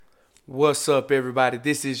What's up, everybody?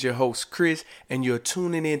 This is your host, Chris, and you're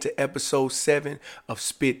tuning in to episode 7 of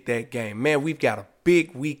Spit That Game. Man, we've got a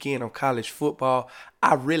big weekend of college football.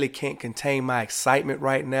 I really can't contain my excitement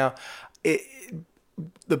right now.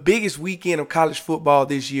 The biggest weekend of college football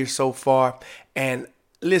this year so far. And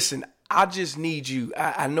listen, I just need you.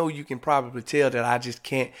 I know you can probably tell that I just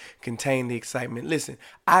can't contain the excitement. Listen,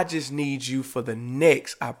 I just need you for the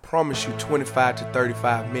next, I promise you, 25 to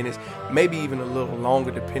 35 minutes, maybe even a little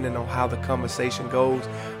longer depending on how the conversation goes.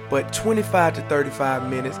 But 25 to 35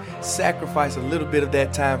 minutes, sacrifice a little bit of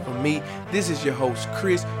that time for me. This is your host,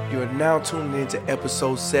 Chris. You are now tuning into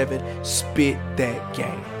episode 7, Spit That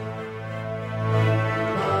Game.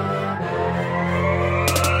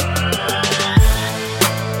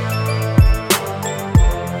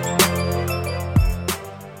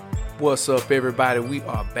 What's up, everybody? We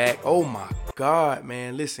are back. Oh my God,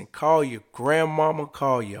 man. Listen, call your grandmama,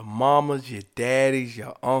 call your mamas, your daddies,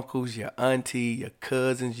 your uncles, your auntie, your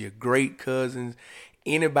cousins, your great cousins,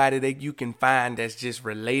 anybody that you can find that's just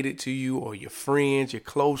related to you, or your friends, your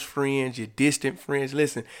close friends, your distant friends.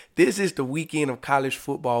 Listen, this is the weekend of college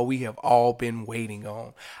football we have all been waiting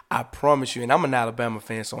on. I promise you, and I'm an Alabama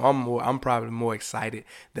fan, so I'm probably more excited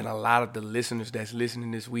than a lot of the listeners that's listening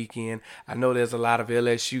this weekend. I know there's a lot of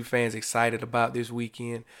LSU fans excited about this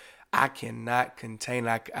weekend. I cannot contain.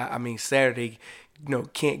 I mean, Saturday,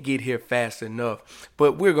 can't get here fast enough.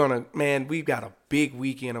 But we've got a big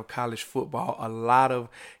weekend of college football. A lot of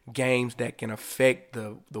games that can affect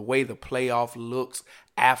the way the playoff looks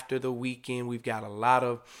after the weekend. We've got a lot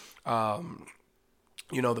of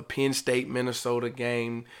the Penn State Minnesota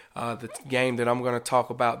game, the game that I'm going to talk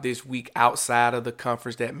about this week outside of the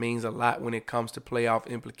conference that means a lot when it comes to playoff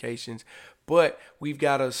implications. But we've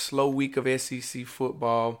got a slow week of SEC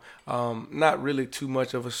football. Not really too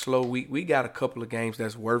much of a slow week. We got a couple of games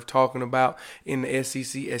that's worth talking about in the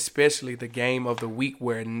SEC, especially the game of the week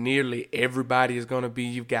where nearly everybody is going to be.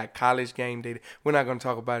 You've got College game day. We're not going to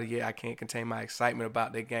talk about it yet. I can't contain my excitement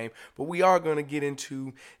about that game. But we are going to get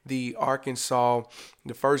into the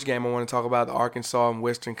first game I want to talk about, the Arkansas and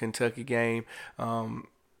Western Kentucky game.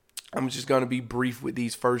 I'm just going to be brief with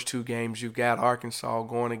these first two games. You've got Arkansas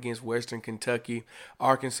going against Western Kentucky.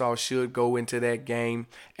 Arkansas should go into that game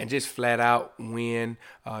and just flat out win.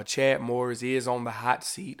 Chad Morris is on the hot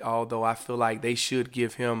seat, although I feel like they should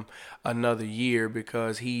give him another year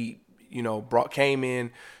because he, came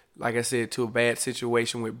in, like I said, to a bad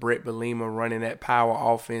situation with Brett Bielema running that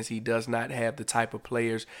power offense. He does not have the type of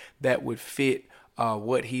players that would fit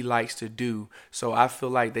what he likes to do. So I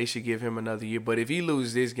feel like they should give him another year. But if he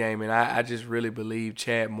loses this game, and I just really believe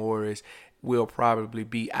Chad Morris will probably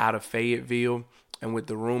be out of Fayetteville, and with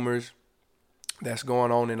the rumors that's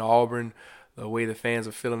going on in Auburn, the way the fans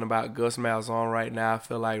are feeling about Gus Malzahn right now, I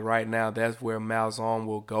feel like right now that's where Malzahn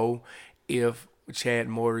will go if Chad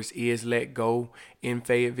Morris is let go in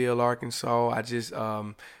Fayetteville, Arkansas.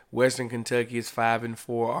 Western Kentucky is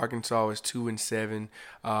 5-4. Arkansas is 2-7.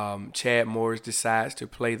 Chad Morris decides to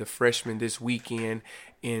play the freshman this weekend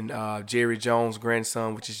in Jerry Jones'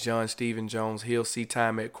 grandson, which is John Stephen Jones. He'll see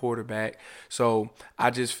time at quarterback. So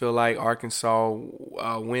I just feel like Arkansas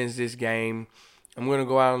wins this game. I'm going to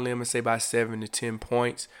go out on a limb and say by 7 to 10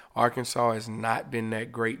 points. Arkansas has not been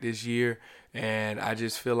that great this year, and I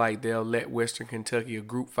just feel like they'll let Western Kentucky, a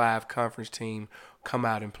Group 5 conference team, come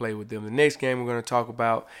out and play with them. The next game we're going to talk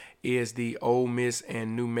about is the Ole Miss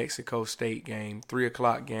and New Mexico State game, 3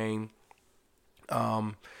 o'clock game.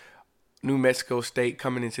 New Mexico State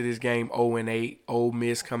coming into this game 0-8. Ole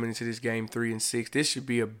Miss coming into this game 3-6. This should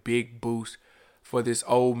be a big boost for this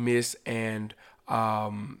Ole Miss and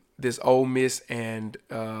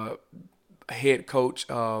head coach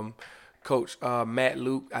Matt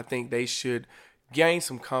Luke. I think they should gain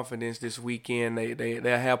some confidence this weekend.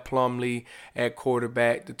 They'll have Plumlee at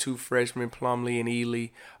quarterback, the two freshmen, Plumlee and Ely.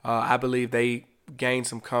 I believe they gain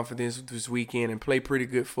some confidence this weekend and play pretty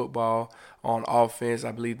good football on offense.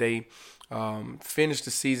 I believe they finish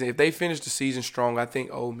the season. If they finish the season strong, I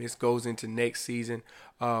think Ole Miss goes into next season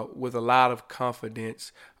with a lot of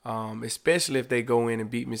confidence, especially if they go in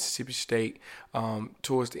and beat Mississippi State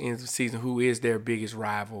towards the end of the season, who is their biggest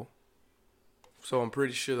rival. So I'm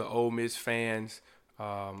pretty sure the Ole Miss fans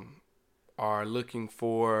are looking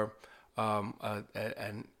for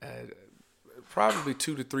probably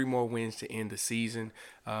 2 to 3 more wins to end the season.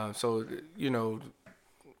 Ole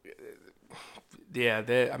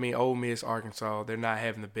Miss, Arkansas, they're not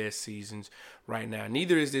having the best seasons right now.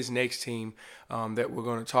 Neither is this next team that we're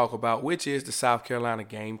going to talk about, which is the South Carolina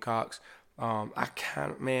Gamecocks. I'm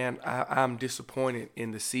disappointed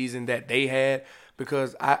in the season that they had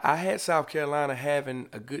because I had South Carolina having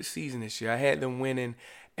a good season this year. I had them winning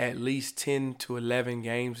at least 10 to 11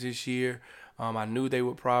 games this year. I knew they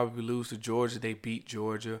would probably lose to Georgia. They beat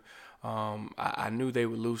Georgia. I knew they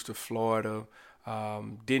would lose to Florida.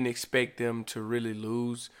 Didn't expect them to really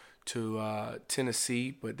lose to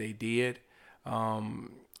Tennessee, but they did.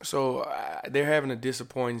 So they're having a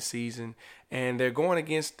disappointing season, and they're going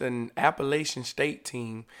against an Appalachian State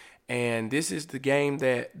team. And this is the game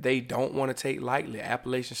that they don't want to take lightly.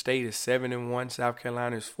 Appalachian State is 7-1. South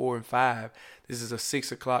Carolina is 4-5. This is a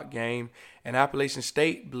 6 o'clock game. And Appalachian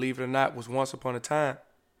State, believe it or not, was once upon a time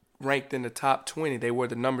ranked in the top 20. They were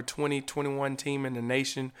the number 21 team in the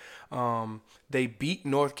nation. They beat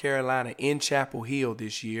North Carolina in Chapel Hill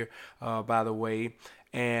this year, by the way.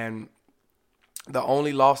 And the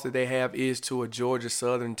only loss that they have is to a Georgia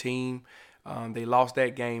Southern team. They lost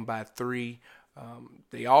that game by 3.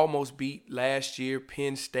 They almost beat last year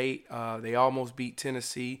Penn State. They almost beat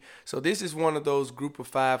Tennessee. So this is one of those group of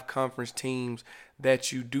 5 conference teams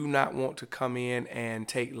that you do not want to come in and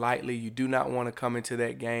take lightly. You do not want to come into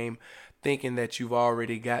that game thinking that you've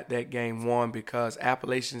already got that game won, because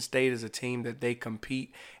Appalachian State is a team that they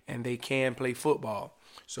compete and they can play football.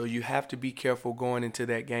 So you have to be careful going into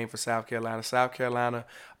that game for South Carolina. South Carolina,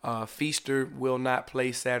 Feaster will not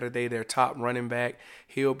play Saturday. Their top running back,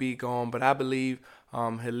 he'll be gone. But I believe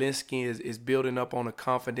Helinski is building up on the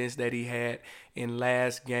confidence that he had in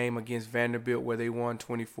last game against Vanderbilt, where they won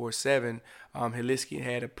 24-7. Helinski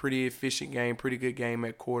had a pretty efficient game, pretty good game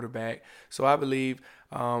at quarterback. So I believe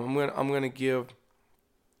I'm gonna give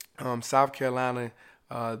South Carolina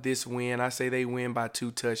this win. I say they win by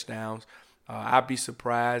 2 touchdowns. I'd be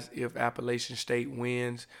surprised if Appalachian State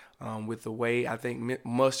wins with the way I think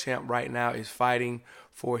Muschamp right now is fighting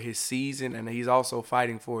for his season, and he's also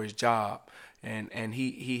fighting for his job. And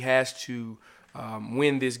he has to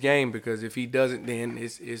win this game, because if he doesn't, then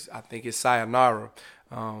I think it's sayonara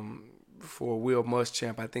for Will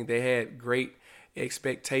Muschamp. I think they had great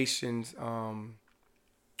expectations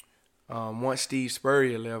once Steve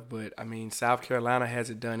Spurrier left, but I mean, South Carolina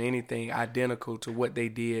hasn't done anything identical to what they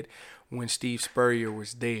did when Steve Spurrier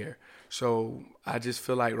was there. So I just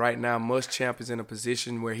feel like right now Muschamp is in a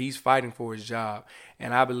position where he's fighting for his job,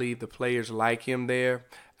 and I believe the players like him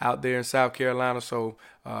out there in South Carolina, so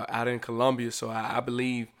out in Columbia. So I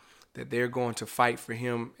believe that they're going to fight for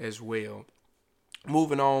him as well.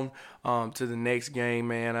 Moving on to the next game,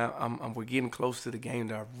 man. We're getting close to the game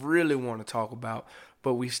that I really want to talk about,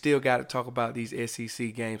 but we still got to talk about these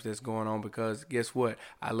SEC games that's going on, because guess what?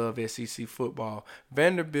 I love SEC football.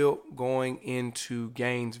 Vanderbilt going into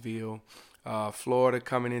Gainesville. Florida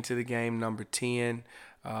coming into the game number 10.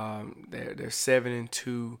 They're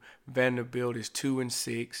 7-2. Vanderbilt is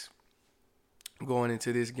 2-6 going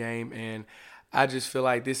into this game, and I just feel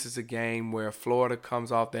like this is a game where Florida comes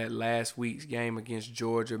off that last week's game against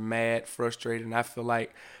Georgia, mad, frustrated, and I feel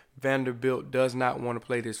like Vanderbilt does not want to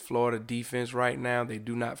play this Florida defense right now. They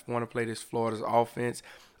do not want to play this Florida's offense.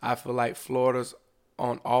 I feel like Florida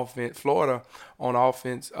on offense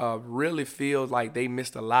really feels like they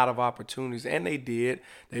missed a lot of opportunities, and they did.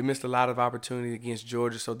 They missed a lot of opportunity against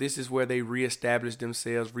Georgia. So this is where they reestablished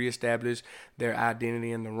themselves, reestablished their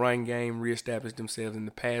identity in the run game, reestablished themselves in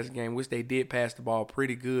the pass game, which they did pass the ball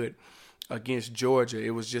pretty good against Georgia.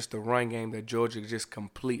 It was just the run game that Georgia just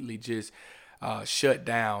completely shut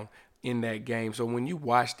down in that game. So when you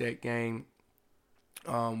watch that game,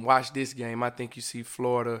 watch this game, I think you see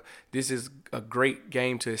Florida. This is a great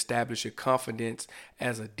game to establish your confidence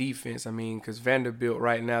as a defense. I mean, because Vanderbilt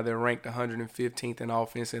right now, they're ranked 115th in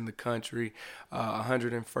offense in the country,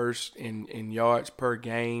 101st in yards per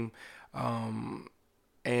game,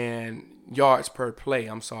 and yards per play,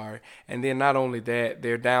 And then not only that,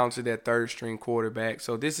 they're down to their third string quarterback.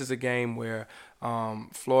 So this is a game where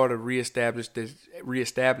Florida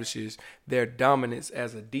reestablishes their dominance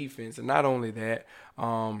as a defense. And not only that,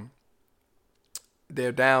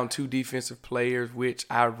 they're down 2 defensive players, which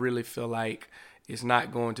I really feel like is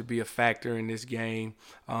not going to be a factor in this game.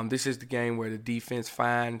 This is the game where the defense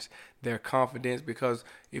finds their confidence, because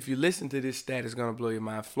if you listen to this stat, it's going to blow your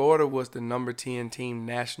mind. Florida was the number 10 team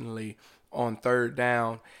nationally on third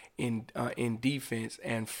down in defense,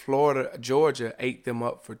 and Georgia ate them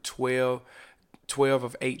up for 12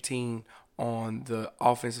 of 18 on the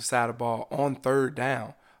offensive side of the ball on third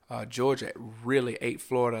down. Georgia really ate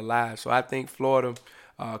Florida alive. So I think Florida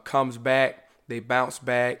comes back, they bounce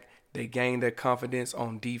back, they gain their confidence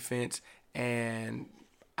on defense, and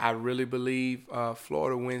I really believe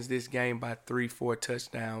Florida wins this game by 3-4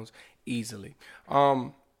 touchdowns easily.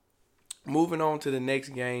 Moving on to the next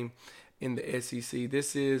game in the SEC.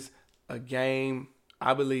 This is a game,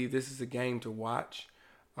 I believe this is a game to watch.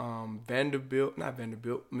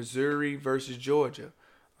 Missouri versus Georgia.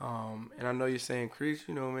 And I know you're saying, Chris,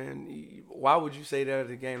 man, why would you say that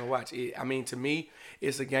is a game to watch? To me,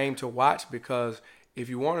 it's a game to watch because if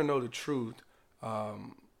you want to know the truth,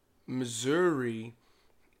 Missouri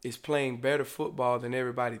is playing better football than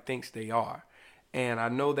everybody thinks they are. And I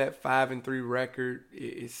know that 5-3 record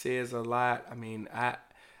it says a lot.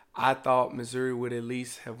 I thought Missouri would at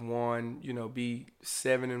least have won, be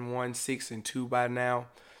 7-1, 6-2 by now,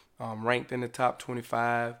 ranked in the top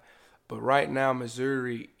 25. But right now,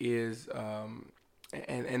 Missouri is,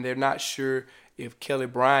 and they're not sure if Kelly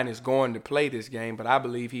Bryant is going to play this game, but I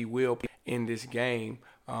believe he will in this game.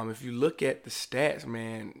 If you look at the stats,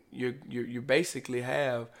 man, you basically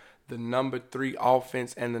have the number 3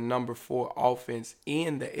 offense and the number 4 offense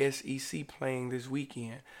in the SEC playing this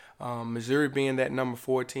weekend. Missouri being that number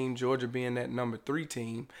 4 team, Georgia being that number 3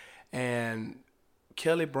 team, and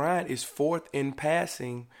Kelly Bryant is 4th in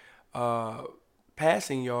passing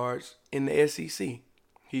yards in the SEC.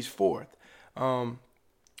 He's 4th.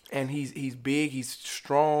 And he's big, he's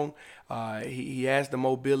strong. He has the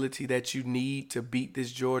mobility that you need to beat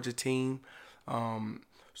this Georgia team.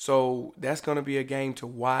 So that's going to be a game to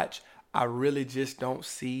watch. I really just don't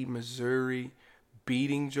see Missouri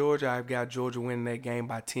beating Georgia. I've got Georgia winning that game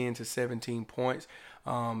by 10 to 17 points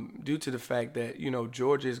due to the fact that,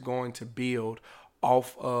 Georgia is going to build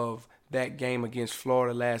off of that game against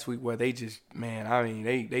Florida last week where they just,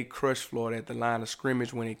 they crushed Florida at the line of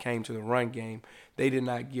scrimmage when it came to the run game. They did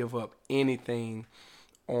not give up anything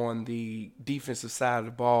on the defensive side of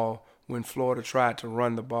the ball when Florida tried to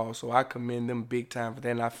run the ball. So I commend them big time for that,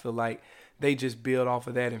 and I feel like they just build off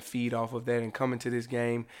of that and feed off of that and come into this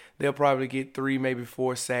game. They'll probably get 3, maybe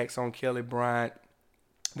 4 sacks on Kelly Bryant.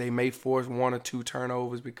 They may force 1 or 2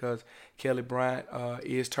 turnovers because Kelly Bryant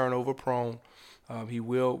is turnover prone. He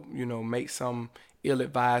will, make some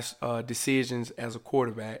ill-advised decisions as a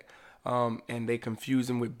quarterback, and they confuse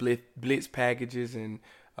him with blitz packages and,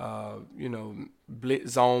 zone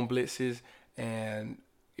blitzes. And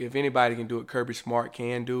if anybody can do it, Kirby Smart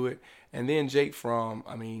can do it. And then Jake Fromm,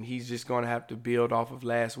 he's just going to have to build off of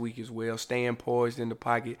last week as well, staying poised in the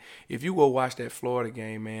pocket. If you go watch that Florida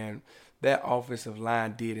game, man, that offensive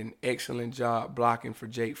line did an excellent job blocking for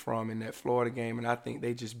Jake Fromm in that Florida game, and I think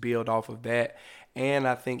they just build off of that. And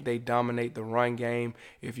I think they dominate the run game.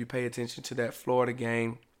 If you pay attention to that Florida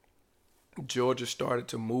game, Georgia started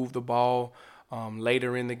to move the ball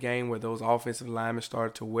later in the game where those offensive linemen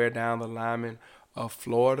started to wear down the linemen of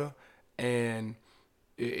Florida. And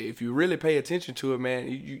if you really pay attention to it, man,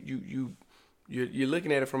 you're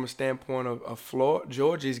looking at it from a standpoint of Florida.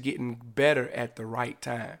 Georgia is getting better at the right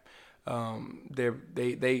time.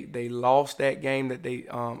 They lost that game that they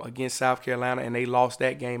against South Carolina, and they lost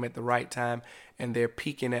that game at the right time, and they're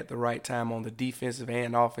peaking at the right time on the defensive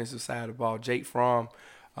and offensive side of the ball. Jake Fromm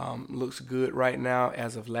looks good right now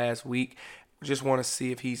as of last week. Just want to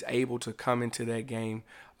see if he's able to come into that game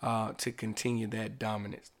to continue that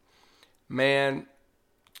dominance. Man,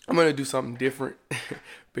 I'm going to do something different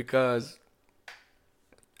because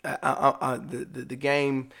the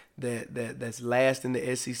game that's last in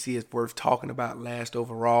the SEC is worth talking about last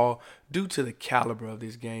overall due to the caliber of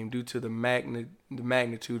this game, due to the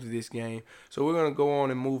magnitude of this game. So we're going to go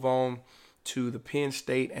on and move on to the Penn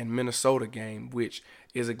State and Minnesota game, which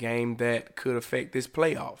is a game that could affect this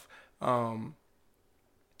playoff.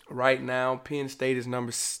 Right now, Penn State is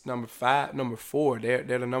number 4. They're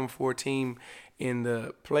the number 4 team in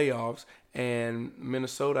the playoffs, and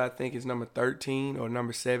Minnesota, I think, is number 13 or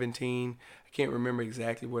number 17. I can't remember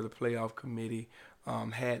exactly where the playoff committee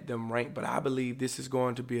had them ranked, but I believe this is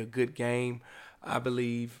going to be a good game. I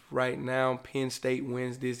believe right now Penn State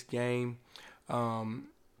wins this game.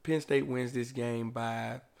 Penn State wins this game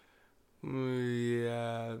by,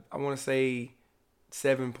 I want to say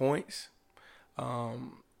 7 points.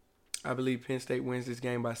 I believe Penn State wins this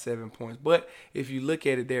game by 7 points. But if you look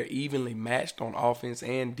at it, they're evenly matched on offense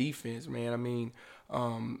and defense, man.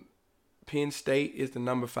 Penn State is the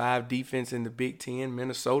number 5 defense in the Big Ten.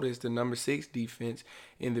 Minnesota is the number 6 defense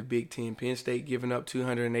in the Big Ten. Penn State giving up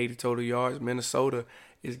 280 total yards. Minnesota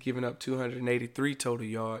is giving up 283 total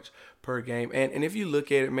yards per game. And if you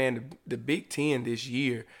look at it, man, the Big Ten this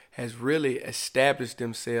year has really established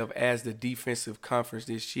themselves as the defensive conference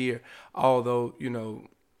this year. Although,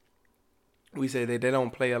 we say that they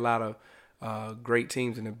don't play a lot of great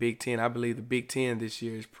teams in the Big Ten. I believe the Big Ten this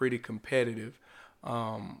year is pretty competitive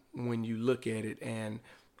when you look at it. And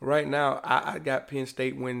right now, I got Penn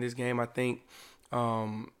State winning this game. I think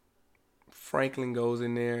Franklin goes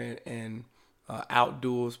in there and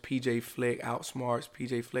outduels PJ Fleck, outsmarts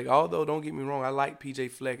PJ Fleck. Although, don't get me wrong, I like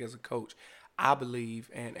PJ Fleck as a coach. I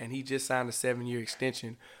believe, and he just signed a 7-year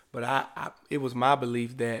extension But it was my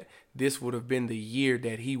belief that this would have been the year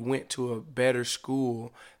that he went to a better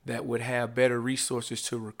school that would have better resources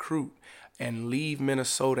to recruit and leave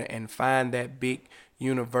Minnesota and find that big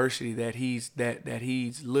university that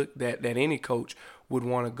any coach would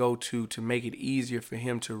want to go to make it easier for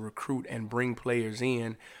him to recruit and bring players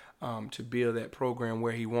in to build that program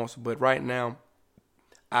where he wants. But right now,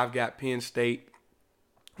 I've got Penn State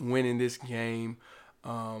winning this game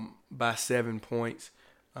by 7 points.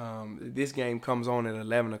 This game comes on at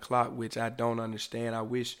 11 o'clock, which I don't understand. I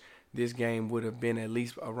wish this game would have been at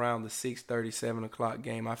least around the 6:30, 7 o'clock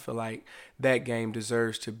game. I feel like that game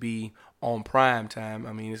deserves to be on prime time.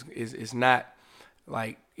 I mean, it's not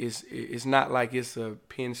like it's not like it's a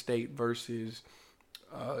Penn State versus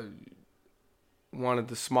one of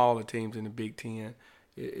the smaller teams in the Big Ten.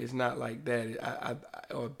 It's not like that.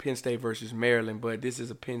 Or Penn State versus Maryland, but this is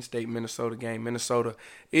a Penn State Minnesota game. Minnesota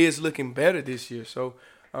is looking better this year, so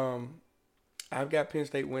I've got Penn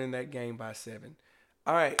State winning that game by 7.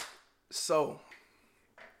 All right, so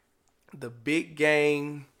the big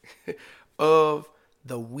game of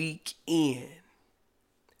the weekend: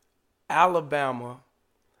 Alabama,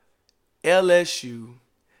 LSU,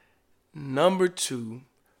 number 2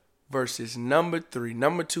 versus number 3.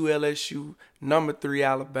 Number 2 LSU, number 3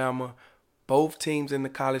 Alabama. Both teams in the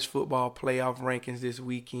college football playoff rankings this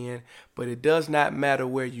weekend. But it does not matter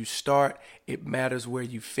where you start. It matters where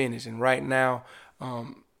you finish. And right now,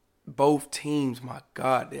 both teams, my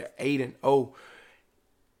God, they're 8-0.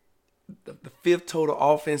 The 5th total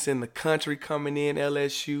offense in the country coming in,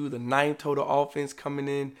 LSU. The 9th total offense coming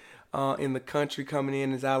in the country coming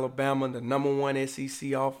in is Alabama. The number 1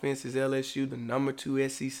 SEC offense is LSU. The number 2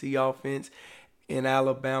 SEC offense in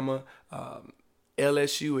Alabama.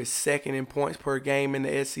 LSU is 2nd in points per game in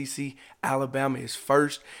the SEC. Alabama is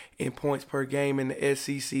 1st in points per game in the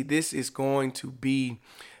SEC. This is going to be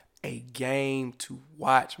a game to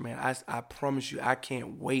watch, man. I promise you, I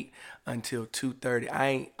can't wait until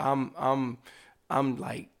 2:30. I'm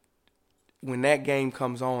like, when that game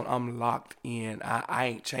comes on, I'm locked in. I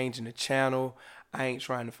ain't changing the channel. I ain't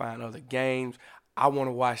trying to find other games. I want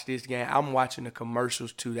to watch this game. I'm watching the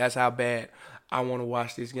commercials too. That's how bad I want to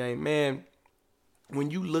watch this game, man. When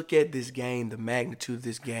you look at this game, the magnitude of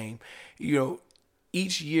this game,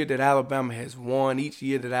 each year that Alabama has won, each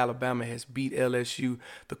year that Alabama has beat LSU,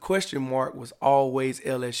 the question mark was always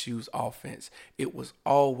LSU's offense. It was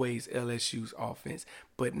always LSU's offense.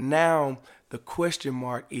 But now the question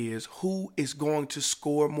mark is, who is going to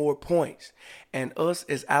score more points? And us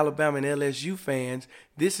as Alabama and LSU fans,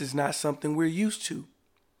 this is not something we're used to,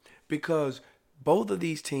 because both of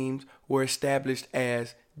these teams were established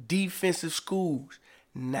as defensive schools.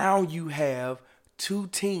 Now you have two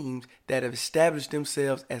teams that have established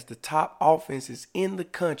themselves as the top offenses in the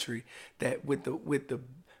country, that with the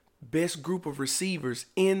best group of receivers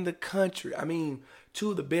in the country. I mean,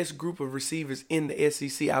 two of the best group of receivers in the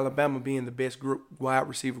SEC, Alabama being the best wide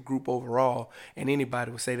receiver group overall. And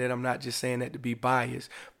anybody would say that. I'm not just saying that to be biased.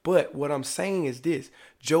 But what I'm saying is this: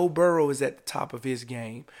 Joe Burrow is at the top of his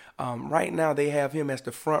game. Right now they have him as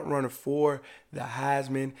the front runner for the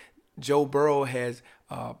Heisman. Joe Burrow has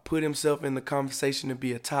put himself in the conversation to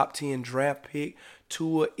be a top 10 draft pick.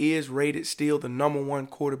 Tua is rated still the number 1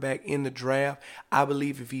 quarterback in the draft. I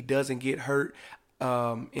believe if he doesn't get hurt,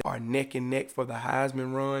 are neck and neck for the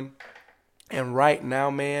Heisman run. And right now,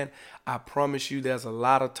 man, I promise you there's a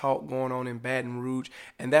lot of talk going on in Baton Rouge.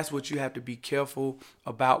 And that's what you have to be careful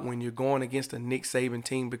about when you're going against a Nick Saban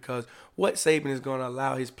team, because what Saban is going to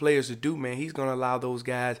allow his players to do, man, he's going to allow those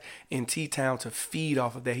guys in T-Town to feed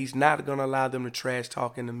off of that. He's not going to allow them to trash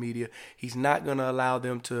talk in the media. He's not going to allow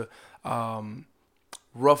them to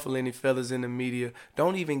ruffle any feathers in the media.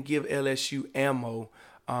 Don't even give LSU ammo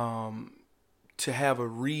to have a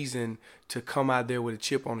reason to come out there with a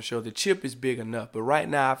chip on the shoulder. The chip is big enough, but right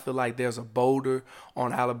now I feel like there's a boulder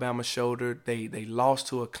on Alabama's shoulder. They lost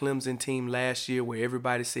to a Clemson team last year where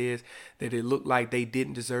everybody says that it looked like they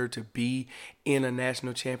didn't deserve to be in a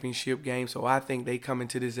national championship game. So I think they come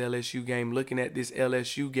into this LSU game looking at this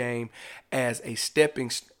LSU game as a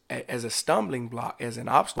stumbling block, as an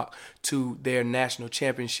obstacle to their national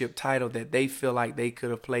championship title that they feel like they could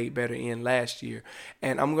have played better in last year.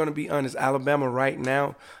 And I'm going to be honest, Alabama right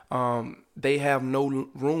now, they have no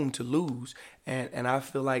room to lose. And I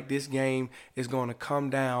feel like this game is going to come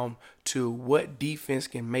down to what defense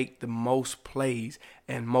can make the most plays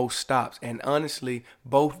and most stops. And honestly,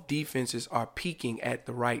 both defenses are peaking at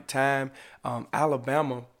the right time.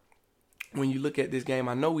 Alabama, when you look at this game,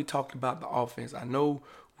 I know we talked about the offense. I know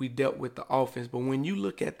we dealt with the offense, but when you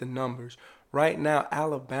look at the numbers, right now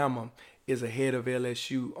Alabama is ahead of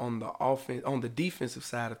LSU on the defensive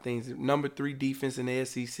side of things. Number 3 defense in the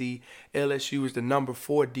SEC. LSU is the number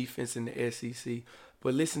 4 defense in the SEC.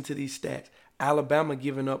 But listen to these stats. Alabama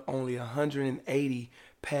giving up only 180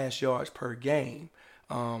 pass yards per game.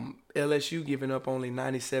 LSU giving up only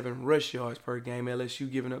 97 rush yards per game.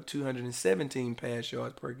 LSU giving up 217 pass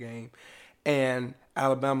yards per game. And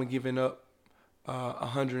Alabama giving up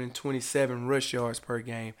 127 rush yards per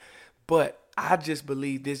game. But I just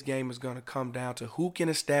believe this game is going to come down to who can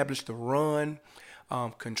establish the run,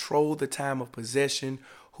 control the time of possession,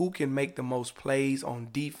 who can make the most plays on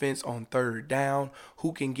defense on third down,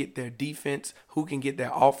 who can get their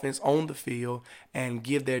offense on the field and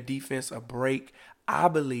give their defense a break. I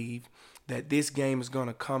believe that this game is going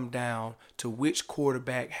to come down to which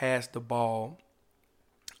quarterback has the ball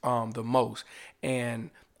the most. And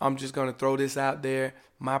I'm just going to throw this out there.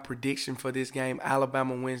 My prediction for this game,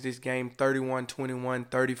 Alabama wins this game 31-21,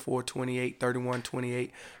 34-28,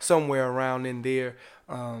 31-28, somewhere around in there.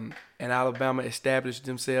 And Alabama established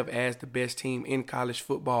themselves as the best team in college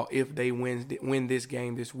football if they win this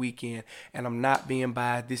game this weekend. And I'm not being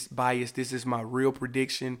biased. This is my real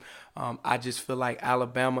prediction. I just feel like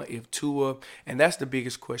Alabama, if Tua, and that's the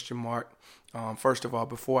biggest question mark. First of all,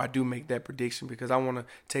 before I do make that prediction, because I want to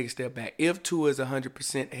take a step back. If Tua is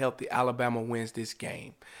 100% healthy, Alabama wins this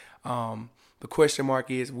game. The question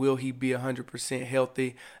mark is, will he be 100%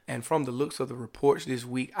 healthy? And from the looks of the reports this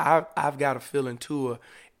week, I've got a feeling Tua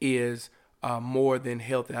is more than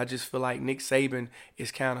healthy. I just feel like Nick Saban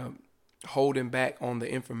is kind of holding back on the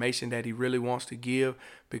information that he really wants to give,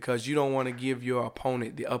 because you don't want to give your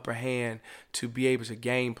opponent the upper hand to be able to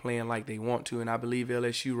game plan like they want to. And I believe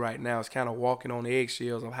LSU right now is kind of walking on the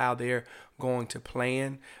eggshells of how they're going to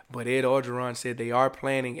plan. But Ed Orgeron said they are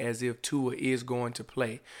planning as if Tua is going to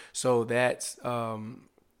play. So that's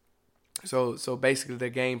so basically they're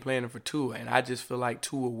game planning for Tua, and I just feel like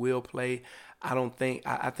Tua will play.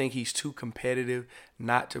 I think he's too competitive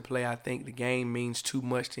not to play. I think the game means too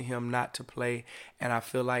much to him not to play, and I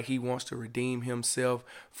feel like he wants to redeem himself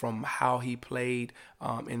from how he played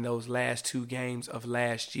in those last 2 games of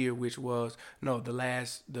last year, which was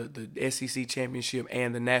the SEC championship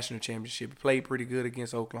and the national championship. He played pretty good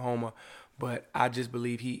against Oklahoma. But I just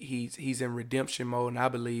believe he's in redemption mode, and I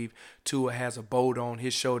believe Tua has a bolt on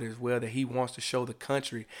his shoulder as well, that he wants to show the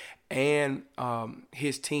country and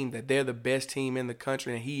his team that they're the best team in the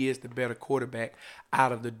country, and he is the better quarterback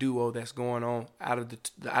out of the duo that's going on, out of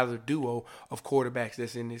the duo of quarterbacks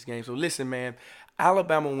that's in this game. So listen, man,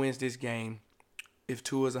 Alabama wins this game. If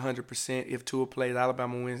Tua is 100%, if Tua plays,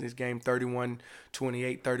 Alabama wins this game 31-28,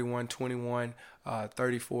 31-21,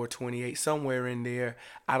 34-28, somewhere in there.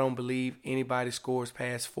 I don't believe anybody scores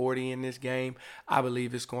past 40 in this game. I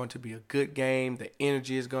believe it's going to be a good game. The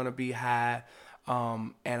energy is going to be high.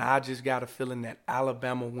 And I just got a feeling that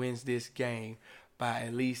Alabama wins this game by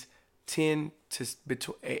at least 10 to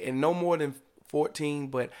and no more than 14,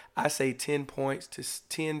 but I say 10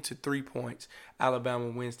 to 3 points. Alabama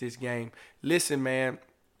wins this game. Listen, man,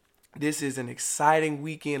 this is an exciting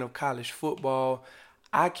weekend of college football.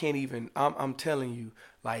 I'm telling you,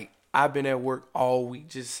 like, I've been at work all week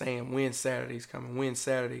just saying when Saturday's coming,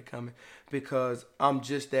 because I'm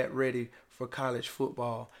just that ready for college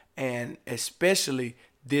football, and especially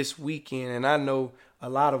this weekend. And I know a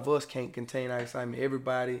lot of us can't contain our excitement.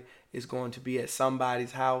 Everybody is going to be at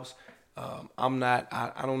somebody's house. I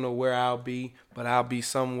don't know where I'll be, but I'll be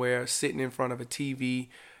somewhere sitting in front of a TV,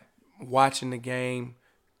 watching the game,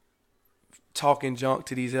 talking junk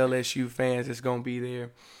to these LSU fans that's going to be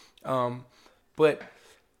there. But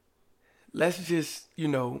let's just,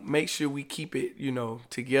 make sure we keep it,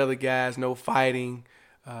 together, guys. No fighting.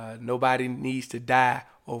 Nobody needs to die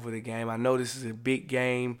over the game. I know this is a big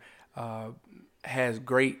game, has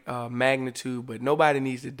great magnitude, but nobody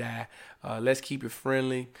needs to die. Let's keep it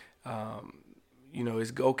friendly.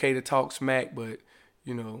 It's okay to talk smack, but,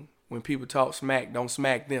 when people talk smack, don't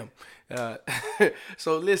smack them.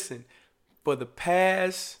 So listen, for the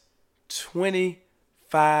past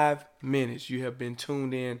 25 minutes, you have been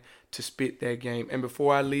tuned in to Spit That Game. And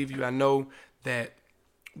before I leave you, I know that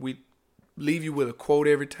we leave you with a quote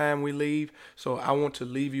every time we leave. So I want to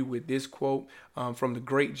leave you with this quote from the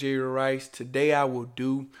great Jerry Rice. Today I will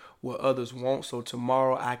do what others won't, so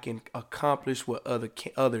tomorrow I can accomplish what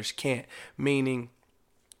others can't. Meaning,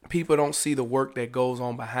 people don't see the work that goes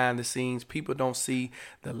on behind the scenes. People don't see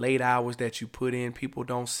the late hours that you put in. People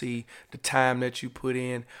don't see the time that you put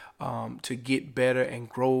in to get better and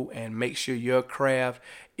grow and make sure your craft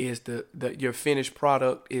is your finished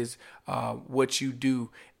product is what you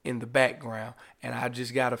do in the background. And I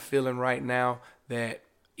just got a feeling right now that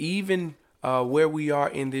even where we are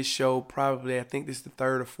in this show, probably I think this is the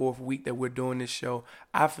third or fourth week that we're doing this show.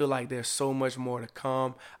 I feel like there's so much more to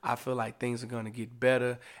come. I feel like things are going to get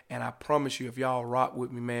better. And I promise you, if y'all rock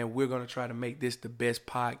with me, man, we're going to try to make this the best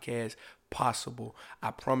podcast possible.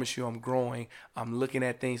 I promise you I'm growing. I'm looking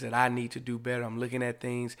at things that I need to do better. I'm looking at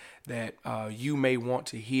things that you may want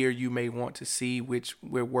to hear, you may want to see, which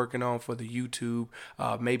we're working on for the YouTube,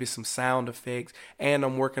 maybe some sound effects, and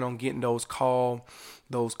I'm working on getting those calls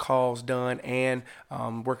done, and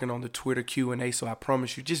working on the Twitter Q&A. So I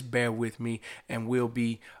promise you, just bear with me and we'll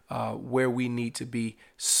be where we need to be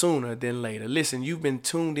sooner than later. Listen, you've been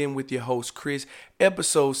tuned in with your host, Chris,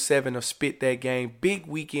 episode 7 of Spit That Game, big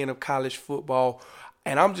weekend of college football.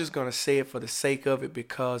 And I'm just going to say it for the sake of it,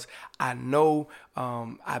 because I know I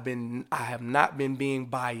have not been being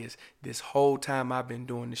biased this whole time I've been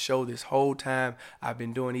doing the show. This whole time I've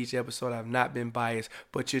been doing each episode, I've not been biased.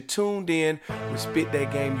 But you're tuned in with Spit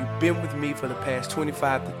That Game. You've been with me for the past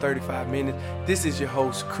 25 to 35 minutes. This is your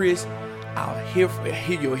host, Chris.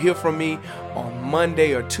 You'll hear from me on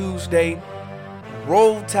Monday or Tuesday.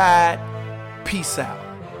 Roll Tide. Peace out.